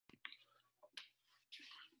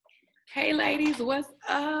Hey ladies, what's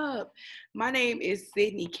up? My name is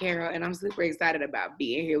Sydney Carroll, and I'm super excited about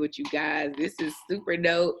being here with you guys. This is super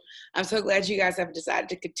dope. I'm so glad you guys have decided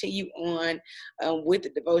to continue on with the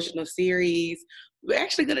devotional series. We're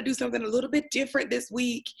actually going to do something a little bit different this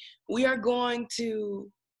week. We are going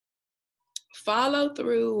to follow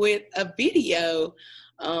through with a video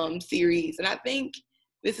series, and I think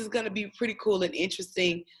this is going to be pretty cool and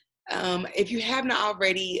interesting. If you have not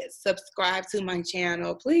already subscribed to my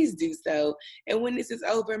channel, please do so. And when this is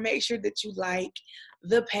over, make sure that you like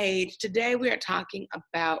the page. Today we are talking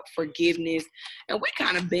about forgiveness, and we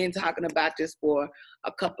kind of been talking about this for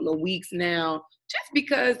a couple of weeks now, just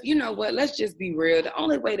because, you know what, let's just be real. The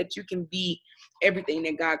only way that you can be everything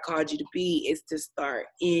that God called you to be is to start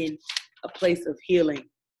in a place of healing.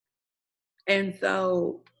 And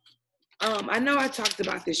so I know I talked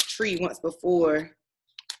about this tree once before.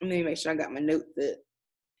 Let me make sure I got my notes up.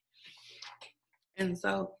 And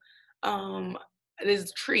so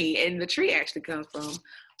this tree, and the tree actually comes from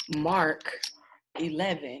Mark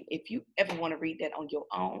 11. If you ever want to read that on your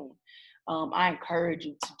own, I encourage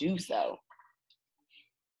you to do so.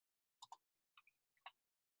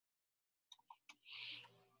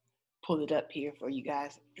 Pull it up here for you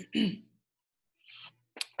guys.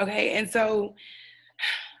 Okay, and so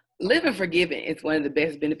living forgiven is one of the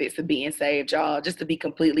best benefits of being saved, y'all, just to be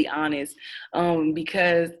completely honest,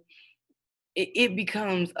 because it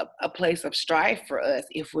becomes a place of strife for us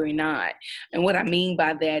if we're not. And what I mean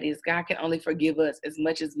by that is God can only forgive us as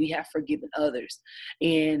much as we have forgiven others.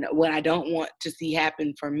 And what I don't want to see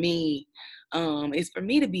happen for me is for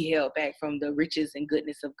me to be held back from the riches and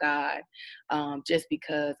goodness of God, just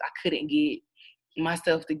because I couldn't get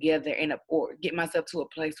myself together or get myself to a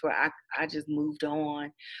place where I just moved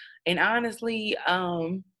on. And honestly,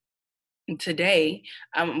 today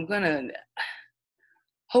I'm gonna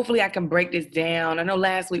hopefully I can break this down. I know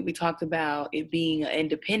last week we talked about it being an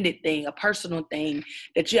independent thing, a personal thing,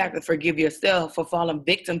 that you have to forgive yourself for falling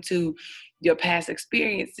victim to your past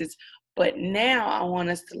experiences. But now I want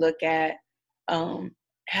us to look at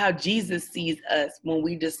how Jesus sees us when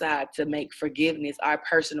we decide to make forgiveness our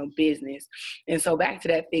personal business. And so back to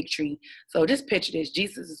that fig tree. So just picture this.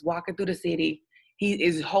 Jesus is walking through the city. He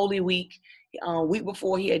is Holy Week. Week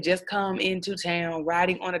before, he had just come into town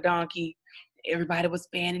riding on a donkey. Everybody was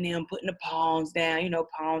fanning him, putting the palms down,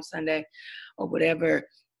 Palm Sunday or whatever.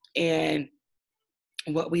 And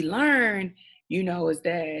what we learn, is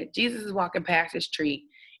that Jesus is walking past this tree,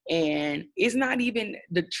 and it's not even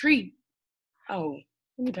the tree. Oh,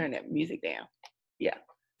 let me turn that music down. Yeah.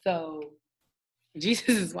 So Jesus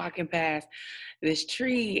is walking past this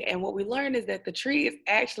tree, and what we learn is that the tree is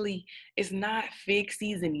actually, it's not fig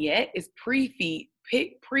season yet. It's pre-fig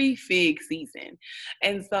season.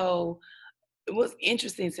 And so what's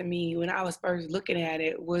interesting to me when I was first looking at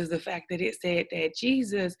it was the fact that it said that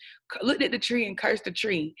Jesus looked at the tree and cursed the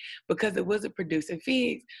tree because it wasn't producing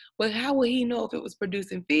figs. But how would he know if it was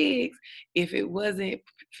producing figs if it wasn't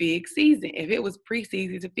fig season, if it was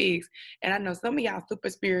pre-season to figs? And I know some of y'all super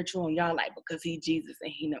spiritual and y'all like, because he's Jesus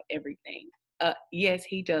and he know everything. Yes,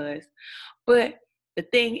 he does. But the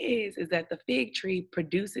thing is that the fig tree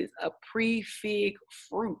produces a pre-fig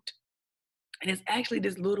fruit. And it's actually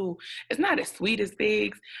this little, it's not as sweet as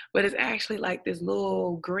figs, but it's actually like this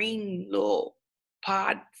little green little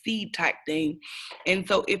pod seed type thing. And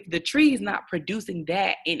so if the tree is not producing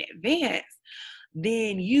that in advance,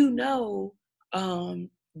 then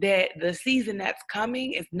that the season that's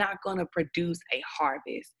coming is not going to produce a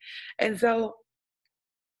harvest. And so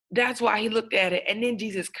that's why he looked at it, and then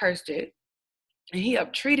Jesus cursed it. And he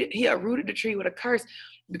uprooted the tree with a curse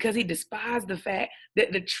because he despised the fact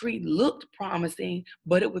that the tree looked promising,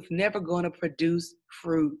 but it was never going to produce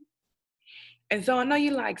fruit. And so I know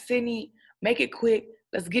you're like, Sydney, make it quick.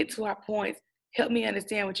 Let's get to our points. Help me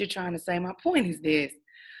understand what you're trying to say. My point is this,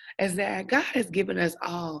 is that God has given us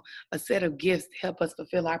all a set of gifts to help us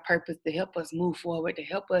fulfill our purpose, to help us move forward, to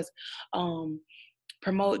help us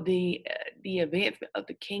promote the advancement of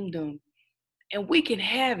the kingdom. And we can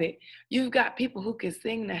have it. You've got people who can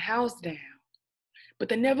sing the house down, but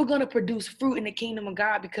they're never going to produce fruit in the kingdom of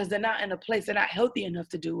God because they're not in a place, they're not healthy enough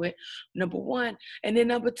to do it, number one. And then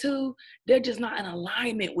number two, they're just not in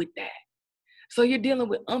alignment with that. So you're dealing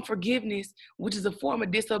with unforgiveness, which is a form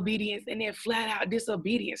of disobedience, and then flat out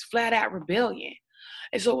disobedience, flat out rebellion.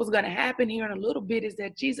 And so what's going to happen here in a little bit is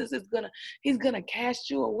that Jesus is he's going to cast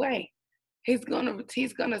you away. He's going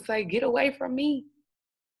to say, get away from me.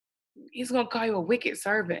 He's going to call you a wicked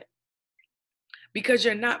servant because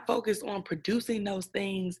you're not focused on producing those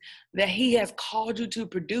things that he has called you to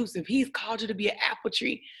produce. If he's called you to be an apple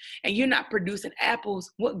tree and you're not producing apples,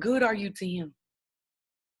 what good are you to him?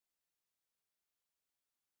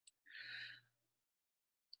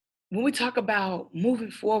 when we talk about moving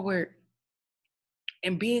forward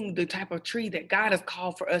and being the type of tree that God has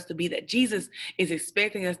called for us to be, that Jesus is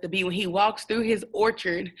expecting us to be when he walks through his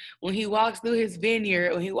orchard, when he walks through his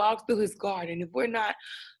vineyard, when he walks through his garden, if we're not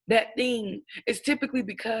that thing, it's typically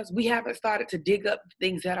because we haven't started to dig up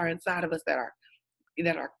things that are inside of us that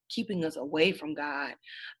are keeping us away from God.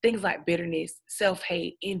 Things like bitterness,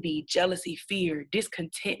 self-hate, envy, jealousy, fear,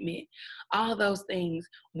 discontentment, all those things,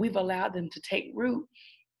 we've allowed them to take root.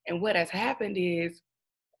 And what has happened is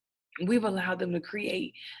we've allowed them to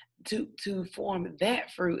create to form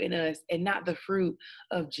that fruit in us, and not the fruit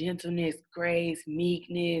of gentleness, grace,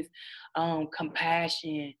 meekness,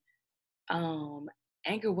 compassion,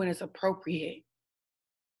 anger when it's appropriate.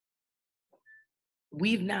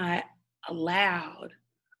 We've not allowed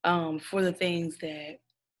for the things that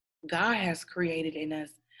God has created in us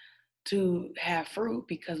to have fruit,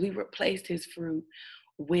 because we replaced his fruit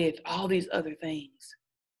with all these other things.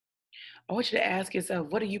 I want you to ask yourself,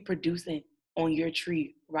 what are you producing on your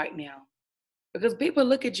tree right now? Because people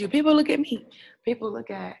look at you, people look at me, people look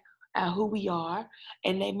at who we are,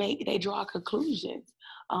 and they draw conclusions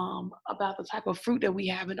about the type of fruit that we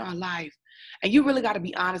have in our life. And you really got to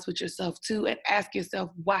be honest with yourself too, and ask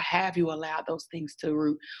yourself, why have you allowed those things to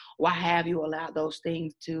root? Why have you allowed those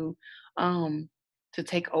things to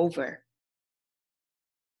take over?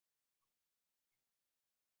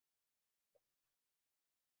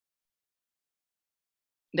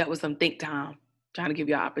 That was some think time. Trying to give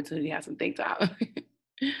you an opportunity to have some think time.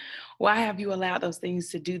 Why have you allowed those things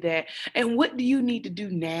to do that? And what do you need to do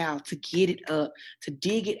now to get it up, to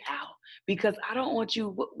dig it out? Because I don't want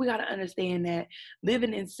you, we got to understand that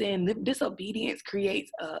living in sin, disobedience creates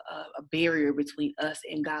a barrier between us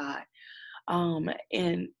and God.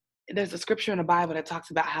 And there's a scripture in the Bible that talks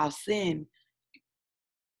about how sin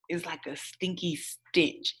is like a stinky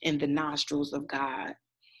stench in the nostrils of God.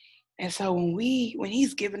 And so when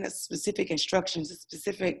he's given us specific instructions,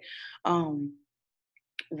 specific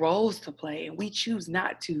roles to play, and we choose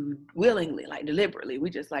not to willingly, like deliberately, we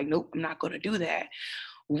just like, nope, I'm not going to do that.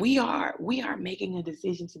 We are making a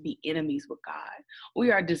decision to be enemies with God. We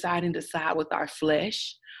are deciding to side with our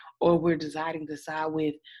flesh, or we're deciding to side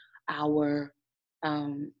with our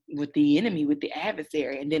with the enemy, with the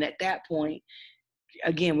adversary. And then at that point,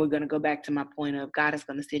 again, we're going to go back to my point of God is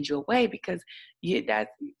going to send you away, because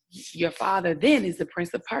your father then is the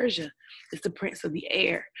prince of Persia. It's the prince of the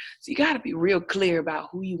air. So you got to be real clear about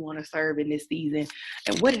who you want to serve in this season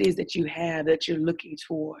and what it is that you have that you're looking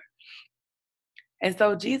toward. And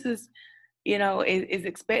so Jesus, is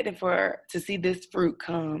expecting to see this fruit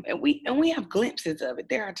come. And we have glimpses of it.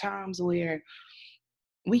 There are times where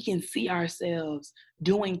we can see ourselves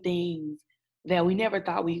doing things that we never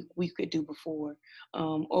thought we could do before.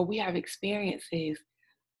 Or we have experiences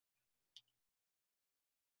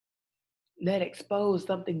that expose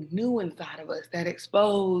something new inside of us, that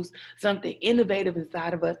expose something innovative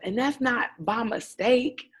inside of us. And that's not by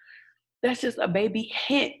mistake. That's just a baby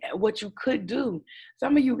hint at what you could do.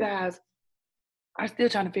 Some of you guys are still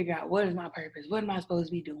trying to figure out, what is my purpose? What am I supposed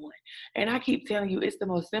to be doing? And I keep telling you, it's the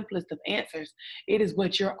most simplest of answers. It is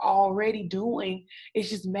what you're already doing. It's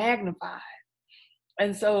just magnified.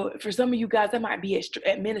 And so for some of you guys, that might be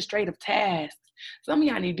administrative tasks. Some of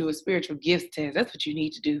y'all need to do a spiritual gifts test. That's what you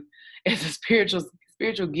need to do. It's a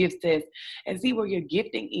spiritual gifts test, and see where your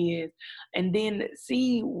gifting is, and then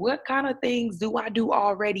see what kind of things do I do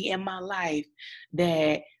already in my life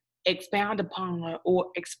that expound upon or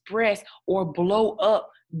express or blow up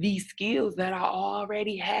these skills that I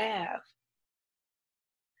already have.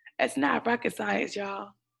 That's not rocket science, y'all.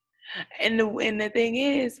 And the thing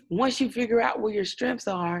is, once you figure out where your strengths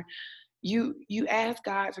are, you ask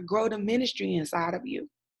God to grow the ministry inside of you.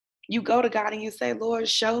 You go to God and you say, Lord,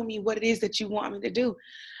 show me what it is that you want me to do.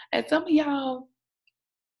 And some of y'all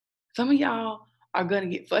are going to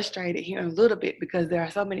get frustrated here in a little bit, because there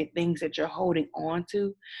are so many things that you're holding on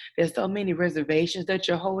to. There's so many reservations that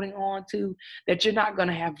you're holding on to, that you're not going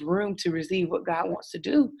to have room to receive what God wants to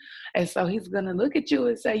do. And so he's going to look at you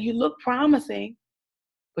and say, you look promising,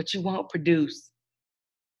 but you won't produce.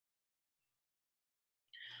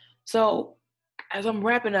 So as I'm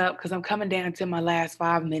wrapping up, because I'm coming down to my last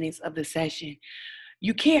 5 minutes of the session,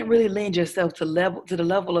 you can't really lend yourself to the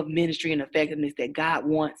level of ministry and effectiveness that God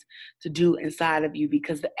wants to do inside of you,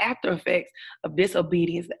 because the after effects of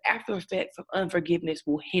disobedience, the after effects of unforgiveness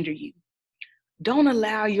will hinder you. Don't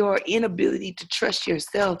allow your inability to trust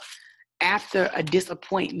yourself after a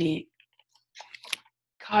disappointment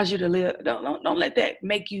cause you to live. Don't let that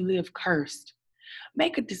make you live cursed.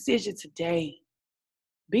 Make a decision today.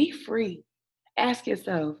 Be free. Ask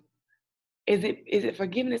yourself, is it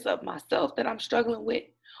forgiveness of myself that I'm struggling with?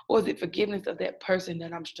 Or is it forgiveness of that person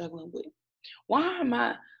that I'm struggling with? Why am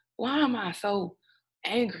I why am I so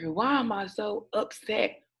angry? Why am I so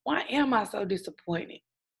upset? Why am I so disappointed?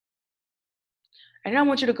 And I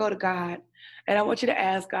want you to go to God and I want you to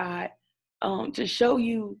ask God to show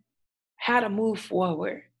you how to move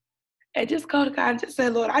forward. And just go to God and just say,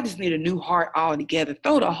 Lord, I just need a new heart altogether.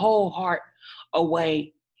 Throw the whole heart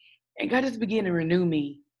away. And God, just begin to renew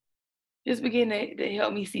me. Just begin to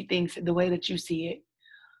help me see things the way that you see it.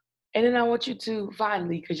 And then I want you to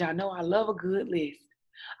finally, because y'all know I love a good list,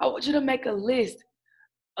 I want you to make a list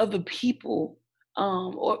of the people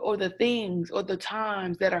or the things or the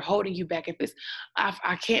times that are holding you back. If it's,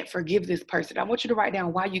 I can't forgive this person, I want you to write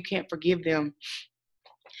down why you can't forgive them.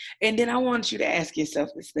 And then I want you to ask yourself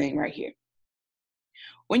this thing right here.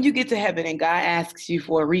 When you get to heaven and God asks you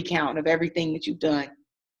for a recount of everything that you've done,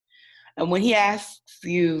 and when he asks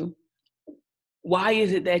you, why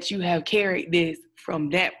is it that you have carried this from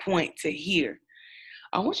that point to here?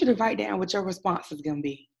 I want you to write down what your response is going to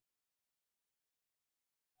be.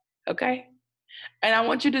 Okay? And I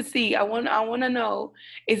want you to see, I want to know,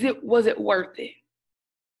 was it worth it?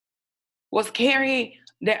 Was carrying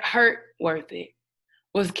that hurt worth it?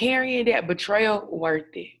 Was carrying that betrayal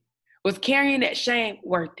worth it? Was carrying that shame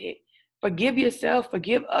worth it? Forgive yourself,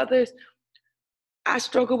 forgive others. I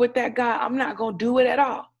struggle with that, God. I'm not going to do it at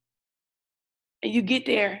all. And you get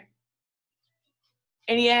there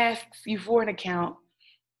and he asks you for an account.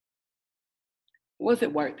 Was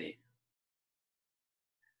it worth it?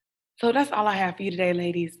 So that's all I have for you today,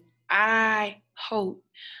 ladies. I hope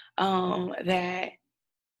that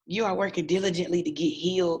you are working diligently to get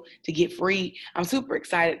healed, to get free. I'm super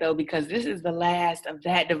excited though, because this is the last of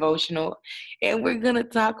that devotional. And we're going to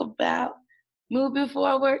talk about moving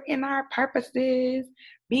forward in our purposes,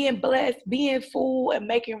 being blessed, being full, and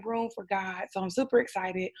making room for God. So I'm super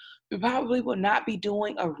excited. We probably will not be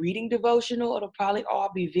doing a reading devotional. It'll probably all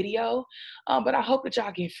be video. But I hope that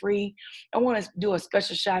y'all get free. I want to do a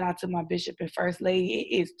special shout out to my bishop and first lady.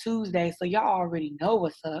 It is Tuesday, so y'all already know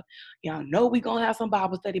what's up. Y'all know we're going to have some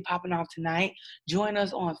Bible study popping off tonight. Join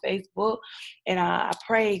us on Facebook. And I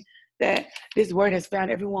pray that this word has found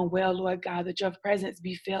everyone well, Lord God, that your presence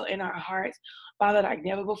be felt in our hearts. Father, like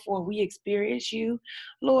never before we experience you.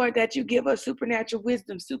 Lord, that you give us supernatural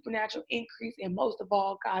wisdom, supernatural increase, and most of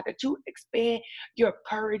all, God, that you expand your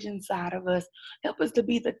courage inside of us. Help us to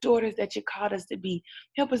be the daughters that you called us to be.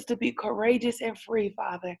 Help us to be courageous and free,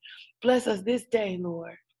 Father. Bless us this day,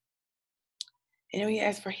 Lord. And we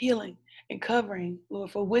ask for healing and covering, Lord,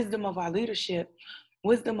 for wisdom of our leadership,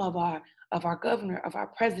 wisdom of our governor, of our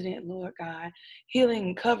president, Lord God, healing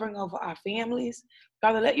and covering over our families.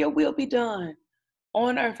 Father, let your will be done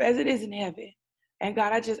on earth as it is in heaven. And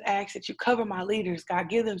God, I just ask that you cover my leaders. God,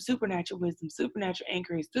 give them supernatural wisdom, supernatural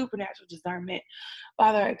increase, supernatural discernment.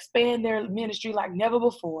 Father, expand their ministry like never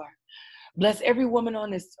before. Bless every woman on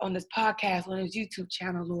this podcast, on this YouTube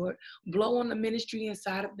channel, Lord. Blow on the ministry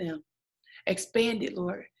inside of them. Expand it,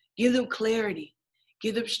 Lord. Give them clarity.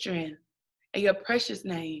 Give them strength. In your precious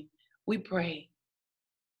name, we pray.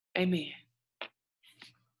 Amen.